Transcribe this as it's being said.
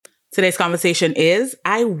Today's conversation is,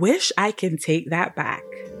 I wish I can take that back.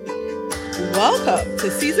 Welcome to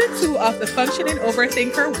season 2 of the Functioning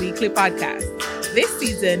Overthinker Weekly Podcast. This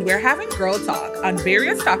season, we're having girl talk on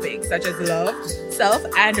various topics such as love, self,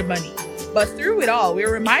 and money. But through it all,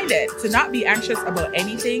 we're reminded to not be anxious about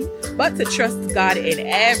anything, but to trust God in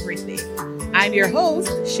everything. I'm your host,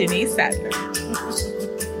 Shanae Sadler.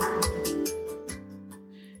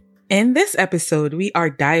 In this episode, we are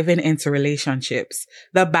diving into relationships,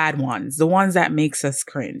 the bad ones, the ones that makes us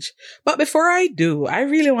cringe. But before I do, I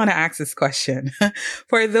really want to ask this question.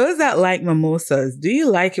 For those that like mimosas, do you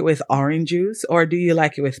like it with orange juice or do you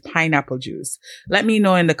like it with pineapple juice? Let me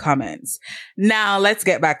know in the comments. Now, let's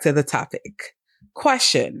get back to the topic.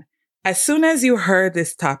 Question. As soon as you heard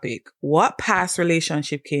this topic, what past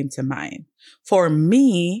relationship came to mind? For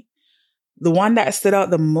me, the one that stood out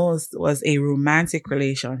the most was a romantic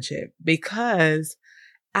relationship because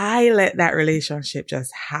I let that relationship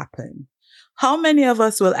just happen. How many of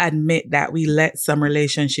us will admit that we let some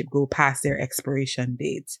relationship go past their expiration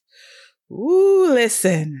date? Ooh,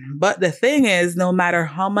 listen. But the thing is, no matter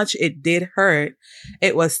how much it did hurt,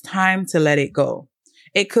 it was time to let it go.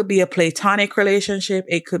 It could be a platonic relationship.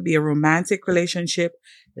 It could be a romantic relationship.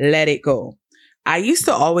 Let it go. I used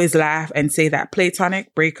to always laugh and say that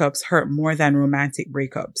platonic breakups hurt more than romantic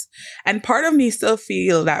breakups. And part of me still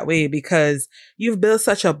feel that way because you've built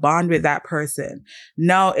such a bond with that person.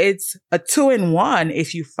 Now it's a 2-in-1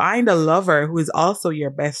 if you find a lover who is also your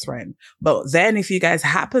best friend. But then if you guys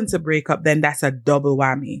happen to break up, then that's a double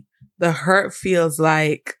whammy. The hurt feels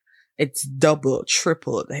like it's double,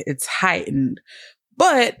 tripled, it's heightened.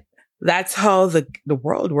 But that's how the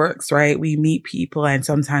world works, right? We meet people and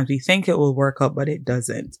sometimes we think it will work out, but it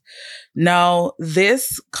doesn't. Now,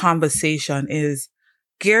 this conversation is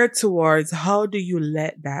geared towards how do you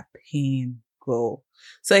let that pain go?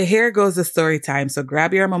 So here goes the story time. So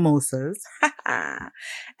grab your mimosas and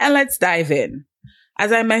let's dive in.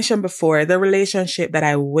 As I mentioned before, the relationship that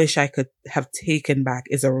I wish I could have taken back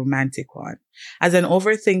is a romantic one. As an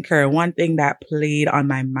overthinker, one thing that played on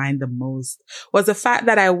my mind the most was the fact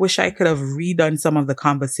that I wish I could have redone some of the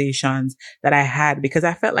conversations that I had because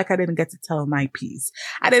I felt like I didn't get to tell my piece.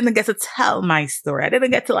 I didn't get to tell my story. I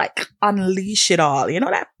didn't get to unleash it all. You know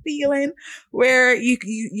that feeling where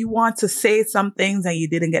you want to say some things and you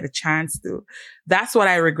didn't get a chance to? That's what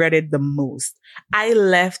I regretted the most. I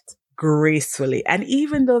left gracefully. And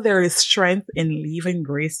even though there is strength in leaving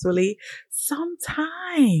gracefully,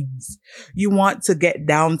 sometimes you want to get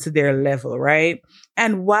down to their level, right?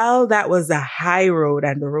 And while that was a high road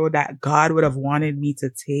and the road that God would have wanted me to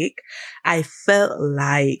take, I felt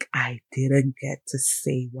like I didn't get to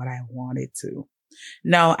say what I wanted to.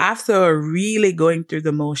 Now, after really going through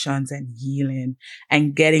the motions and healing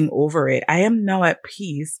and getting over it, I am now at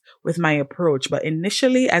peace with my approach. But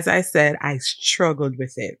initially, as I said, I struggled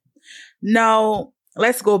with it. Now,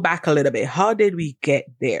 let's go back a little bit. How did we get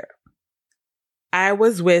there? I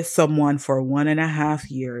was with someone for 1.5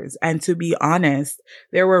 years. And to be honest,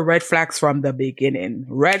 there were red flags from the beginning.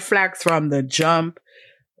 Red flags from the jump.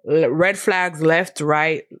 Red flags left,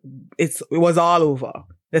 right. It was all over.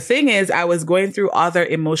 The thing is, I was going through other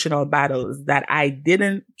emotional battles that I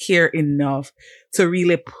didn't care enough to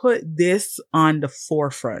really put this on the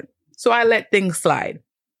forefront. So I let things slide.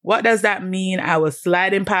 What does that mean? I was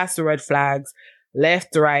sliding past the red flags,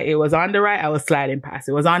 left, right. It was on the right, I was sliding past.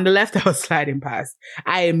 It was on the left, I was sliding past.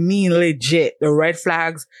 I mean, legit, the red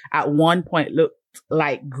flags at one point looked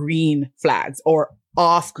like green flags or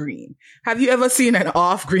off green. Have you ever seen an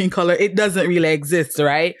off green color? It doesn't really exist,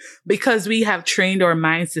 right? Because we have trained our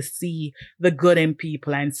minds to see the good in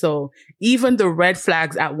people. And so even the red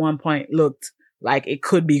flags at one point looked like it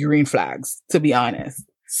could be green flags, to be honest.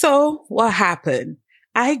 So what happened?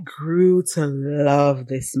 I grew to love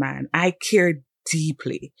this man. I cared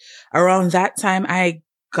deeply. Around that time, I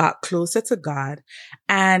got closer to God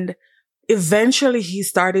and eventually he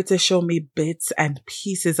started to show me bits and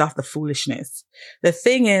pieces of the foolishness. The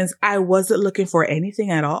thing is, I wasn't looking for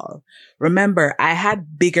anything at all. Remember, I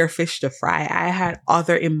had bigger fish to fry. I had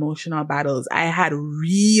other emotional battles. I had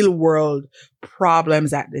real world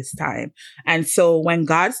problems at this time. And so when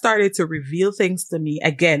God started to reveal things to me,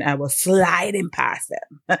 again, I was sliding past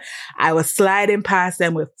them. I was sliding past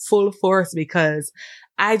them with full force because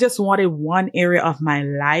I just wanted one area of my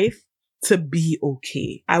life to be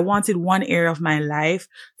okay. I wanted one area of my life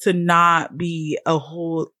to not be a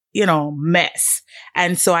whole, mess.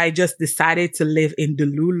 And so I just decided to live in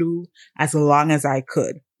Delulu as long as I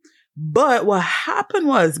could. But what happened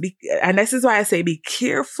was, and this is why I say be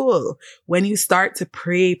careful when you start to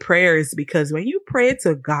pray prayers, because when you pray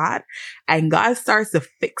to God and God starts to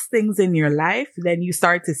fix things in your life, then you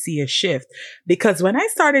start to see a shift. Because when I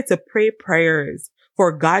started to pray prayers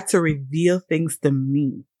for God to reveal things to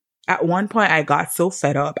me, at one point I got so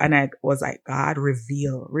fed up and I was like, God,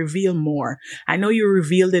 reveal more. I know you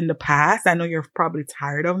revealed in the past. I know you're probably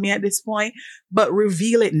tired of me at this point, but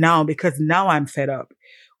reveal it now, because now I'm fed up.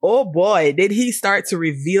 Oh boy, did he start to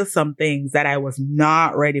reveal some things that I was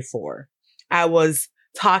not ready for. I'm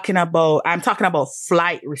talking about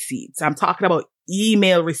flight receipts. I'm talking about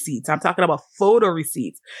email receipts. I'm talking about photo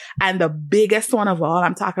receipts. And the biggest one of all,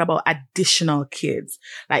 I'm talking about additional kids.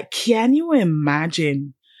 Like, can you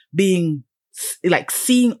imagine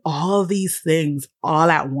seeing all these things all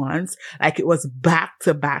at once? Like, it was back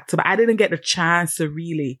to back to back. I didn't get the chance to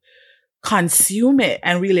really consume it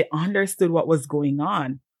and really understood what was going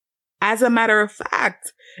on. As a matter of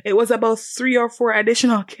fact, it was about 3 or 4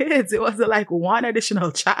 additional kids. It wasn't like one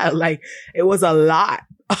additional child. Like, it was a lot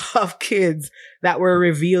of kids that were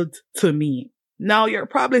revealed to me. Now you're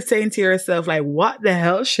probably saying to yourself, like, what the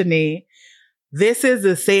hell, Shanae? This is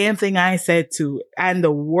the same thing I said too. And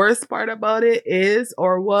the worst part about it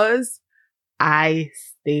was, I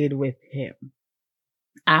stayed with him.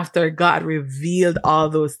 After God revealed all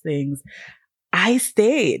those things, I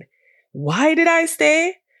stayed. Why did I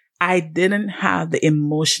stay? I didn't have the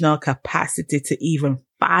emotional capacity to even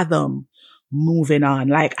fathom moving on.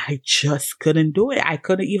 Like, I just couldn't do it. I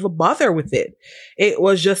couldn't even bother with it. It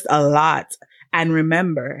was just a lot. And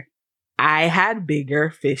remember, I had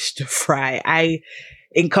bigger fish to fry.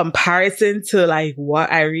 In comparison to like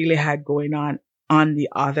what I really had going on the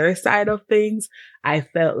other side of things, I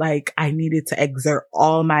felt like I needed to exert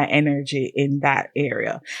all my energy in that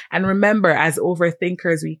area. And remember, as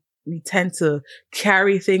overthinkers, we tend to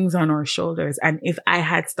carry things on our shoulders. And if I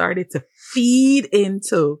had started to feed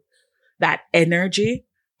into that energy,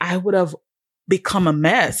 I would have become a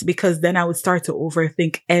mess, because then I would start to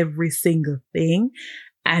overthink every single thing.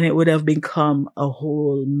 And it would have become a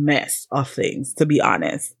whole mess of things, to be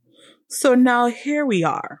honest. So now here we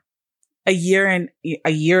are, a year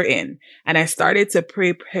in, and I started to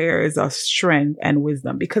pray prayers of strength and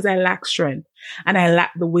wisdom, because I lack strength and I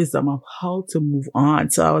lack the wisdom of how to move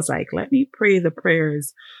on. So I was like, let me pray the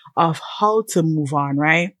prayers of how to move on,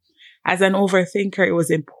 right? As an overthinker, it was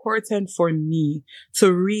important for me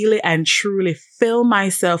to really and truly fill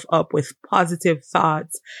myself up with positive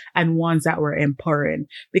thoughts and ones that were empowering.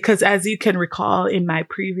 Because as you can recall in my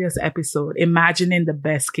previous episode, imagining the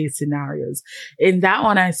best case scenarios. In that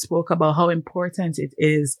one, I spoke about how important it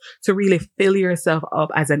is to really fill yourself up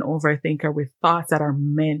as an overthinker with thoughts that are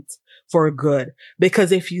meant for good.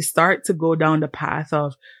 Because if you start to go down the path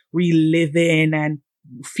of reliving and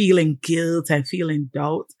feeling guilt and feeling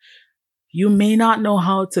doubt, you may not know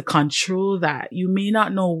how to control that. You may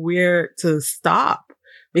not know where to stop,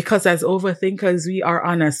 because as overthinkers, we are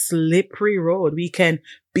on a slippery road. We can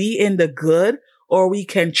be in the good, or we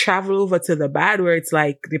can travel over to the bad, where it's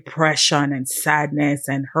like depression and sadness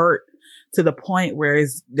and hurt to the point where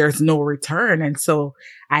there's no return. And so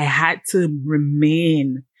I had to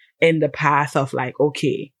remain in the path of like,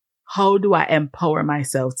 okay, how do I empower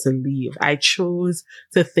myself to leave? I chose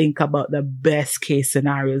to think about the best case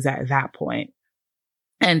scenarios at that point.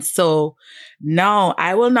 And so now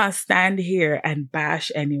I will not stand here and bash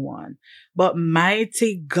anyone, but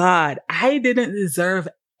mighty God, I didn't deserve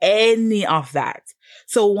any of that.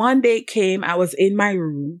 So one day came, I was in my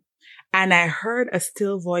room and I heard a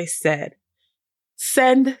still voice said,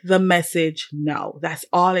 send the message now. That's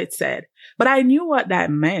all it said. But I knew what that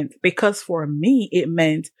meant, because for me, it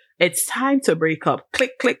meant it's time to break up.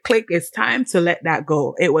 Click, click, click. It's time to let that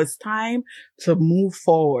go. It was time to move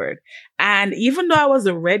forward. And even though I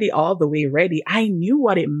wasn't ready, all the way ready, I knew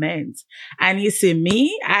what it meant. And you see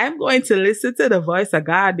me, I'm going to listen to the voice of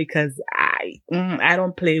God, because I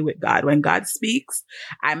don't play with God. When God speaks,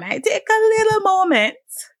 I might take a little moment,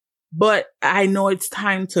 but I know it's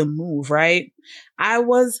time to move, right? I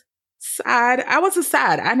was sad. I wasn't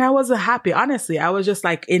sad and I wasn't happy. Honestly, I was just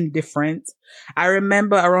like indifferent. I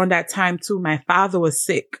remember around that time too, my father was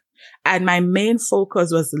sick and my main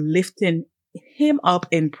focus was lifting him up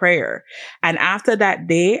in prayer. And after that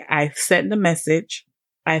day, I sent the message.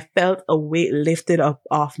 I felt a weight lifted up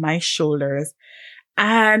off my shoulders.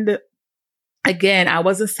 And again, I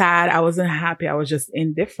wasn't sad. I wasn't happy. I was just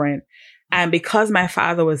indifferent. And because my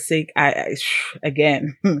father was sick, I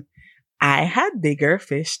had bigger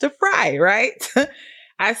fish to fry, right?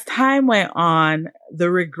 As time went on, the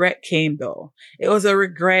regret came though. It was a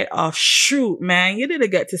regret of, shoot, man, you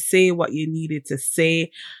didn't get to say what you needed to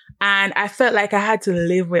say. And I felt like I had to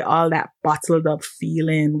live with all that bottled up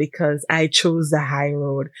feeling because I chose the high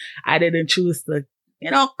road. I didn't choose the,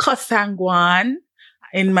 cuss and go on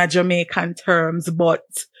in my Jamaican terms, but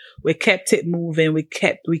we kept it moving. We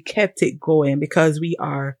kept it going because we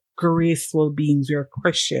are graceful beings. We are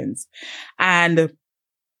Christians. And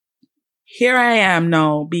here I am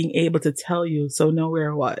now being able to tell you. So now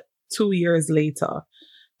we're 2 years later.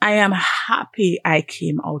 I am happy I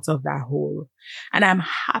came out of that hole, and I'm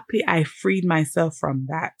happy I freed myself from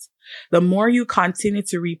that. The more you continue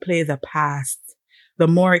to replay the past, the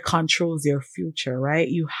more it controls your future, right?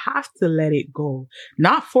 You have to let it go.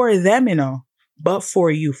 Not for them, but for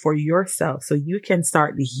you, for yourself, so you can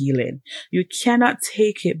start the healing. You cannot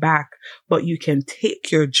take it back, but you can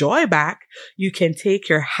take your joy back. You can take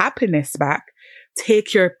your happiness back.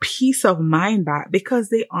 Take your peace of mind back because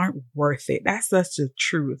they aren't worth it. That's just the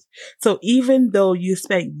truth. So even though you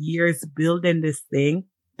spent years building this thing,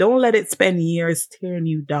 don't let it spend years tearing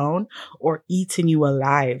you down or eating you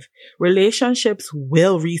alive. Relationships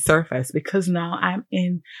will resurface because now I'm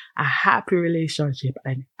in a happy relationship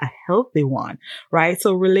and a healthy one, right?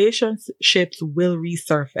 So relationships will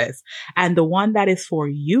resurface, and the one that is for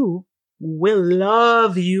you will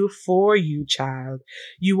love you for you, child.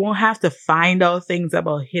 You won't have to find out things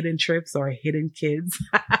about hidden trips or hidden kids.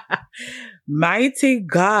 Mighty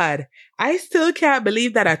God. I still can't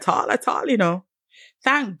believe that at all,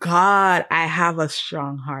 Thank God I have a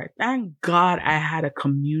strong heart. Thank God I had a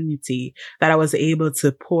community that I was able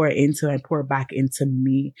to pour into and pour back into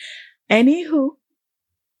me. Anywho,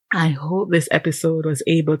 I hope this episode was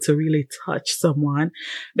able to really touch someone,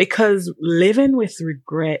 because living with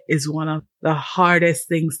regret is one of the hardest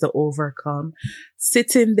things to overcome.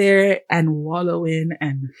 Sitting there and wallowing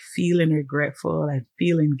and feeling regretful and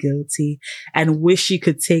feeling guilty and wish you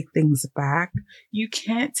could take things back. You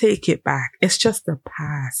can't take it back. It's just the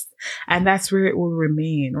past. And that's where it will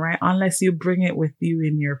remain, right? Unless you bring it with you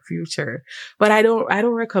in your future. But I don't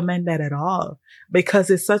recommend that at all, because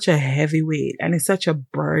it's such a heavy weight and it's such a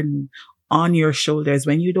burden on your shoulders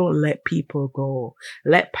when you don't let people go.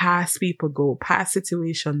 Let past people go, past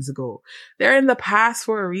situations go. They're in the past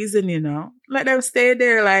for a reason, Let them stay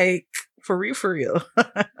there, like, for real.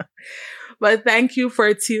 But thank you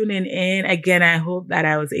for tuning in. Again, I hope that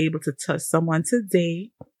I was able to touch someone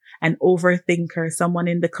today, an overthinker, someone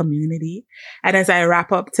in the community. And as I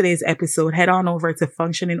wrap up today's episode, head on over to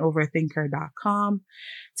functioningoverthinker.com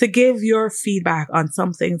to give your feedback on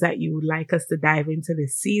some things that you would like us to dive into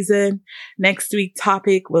this season. Next week's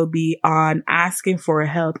topic will be on asking for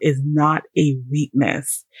help is not a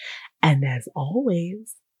weakness. And as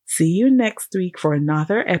always, see you next week for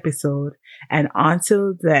another episode. And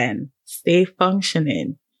until then, stay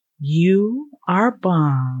functioning. You are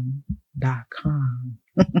bomb.com.